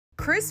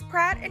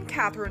Pratt and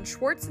Katherine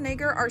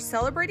Schwarzenegger are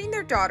celebrating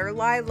their daughter,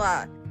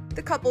 Lyla.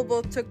 The couple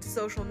both took to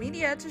social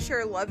media to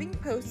share loving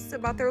posts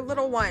about their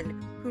little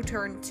one, who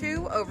turned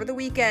 2 over the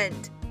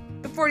weekend.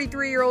 The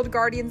 43-year-old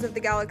Guardians of the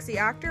Galaxy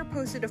actor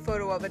posted a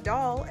photo of a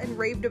doll and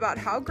raved about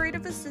how great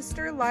of a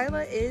sister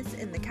Lyla is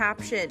in the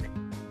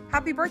caption.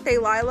 "Happy birthday,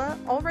 Lyla,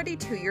 already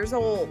 2 years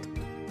old.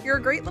 You're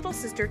a great little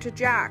sister to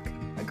Jack,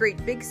 a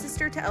great big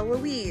sister to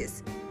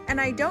Eloise. And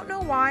I don't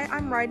know why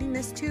I'm writing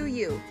this to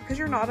you, because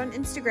you're not on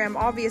Instagram,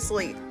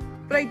 obviously.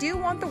 But I do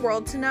want the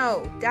world to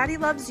know, Daddy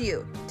loves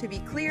you. To be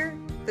clear,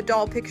 the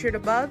doll pictured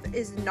above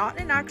is not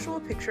an actual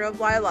picture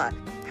of Lyla.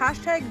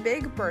 Hashtag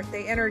big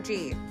birthday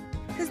energy."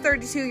 His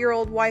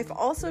 32-year-old wife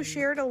also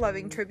shared a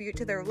loving tribute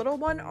to their little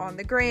one on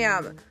the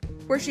gram,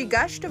 where she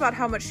gushed about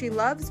how much she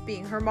loves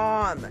being her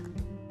mom.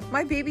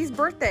 "My baby's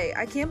birthday.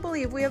 I can't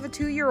believe we have a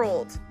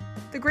 2-year-old.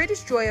 The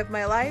greatest joy of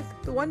my life,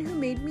 the one who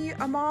made me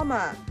a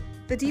mama.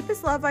 The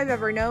deepest love I've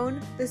ever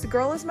known. This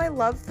girl is my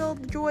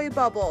love-filled joy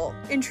bubble.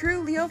 In true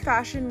Leo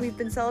fashion, we've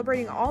been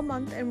celebrating all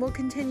month and will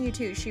continue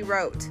to," she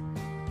wrote.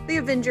 The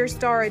Avengers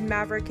star and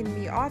Maverick and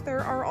Me author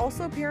are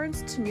also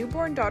parents to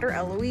newborn daughter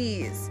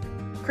Eloise.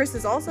 Chris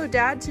is also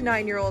dad to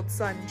 9-year-old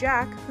son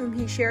Jack, whom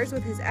he shares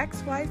with his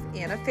ex-wife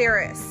Anna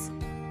Faris.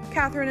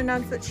 Katherine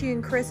announced that she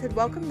and Chris had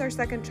welcomed their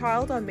second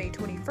child on May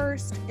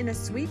 21st in a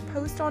sweet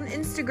post on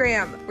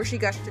Instagram, where she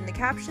gushed in the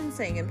caption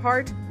saying in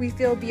part, "We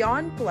feel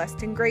beyond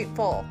blessed and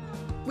grateful."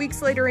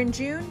 Weeks later in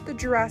June, the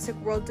Jurassic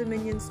World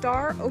Dominion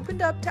star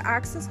opened up to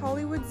Access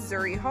Hollywood's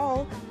Zuri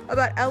Hall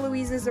about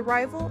Eloise's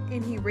arrival,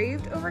 and he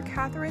raved over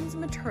Katherine's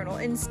maternal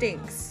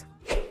instincts.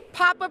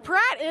 Papa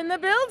Pratt in the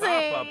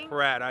building. Papa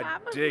Pratt, I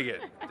dig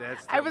it.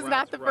 I was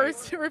not the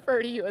first to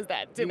refer to you as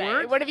that today. You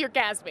weren't? One of your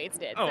castmates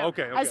did. Oh, so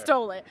okay. I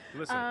stole it.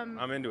 Listen,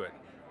 I'm into it.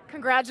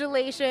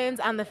 Congratulations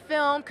on the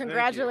film.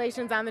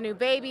 Congratulations on the new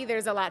baby.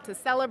 There's a lot to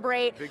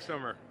celebrate. Big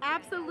summer.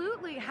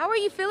 Absolutely. How are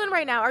you feeling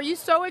right now? Are you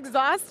so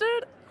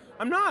exhausted?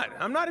 I'm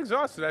not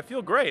exhausted. I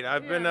feel great.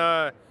 I've been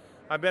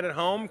at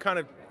home, kind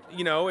of,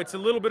 it's a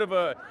little bit of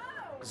a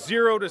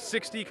 0 to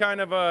 60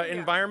 kind of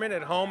environment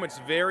at home. It's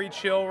very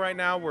chill right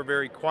now. We're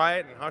very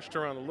quiet and hushed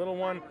around the little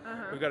one.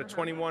 We've got a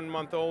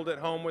 21-month-old at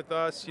home with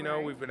us.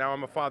 Now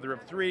I'm a father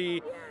of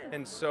 3,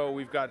 and so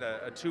we've got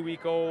a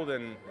 2-week-old,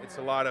 and it's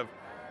a lot of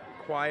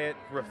quiet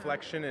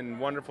reflection and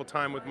wonderful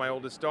time with my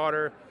oldest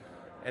daughter.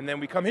 And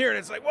then we come here and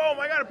it's like, whoa,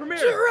 my God, a premiere.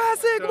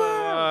 Jurassic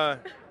World!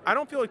 I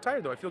don't feel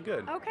tired though, I feel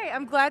good. Okay,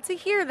 I'm glad to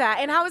hear that.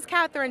 And how is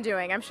Katherine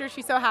doing? I'm sure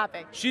she's so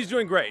happy. She's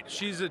doing great.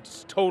 She's a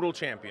total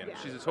champion. Yeah.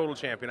 She's a total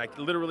champion. I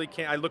literally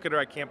can't, I look at her,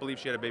 I can't believe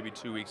she had a baby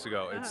 2 weeks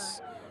ago.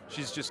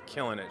 She's just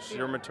killing it.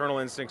 Her maternal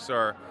instincts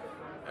are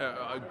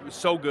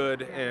so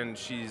good, and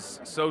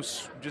she's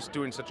just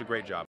doing such a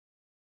great job.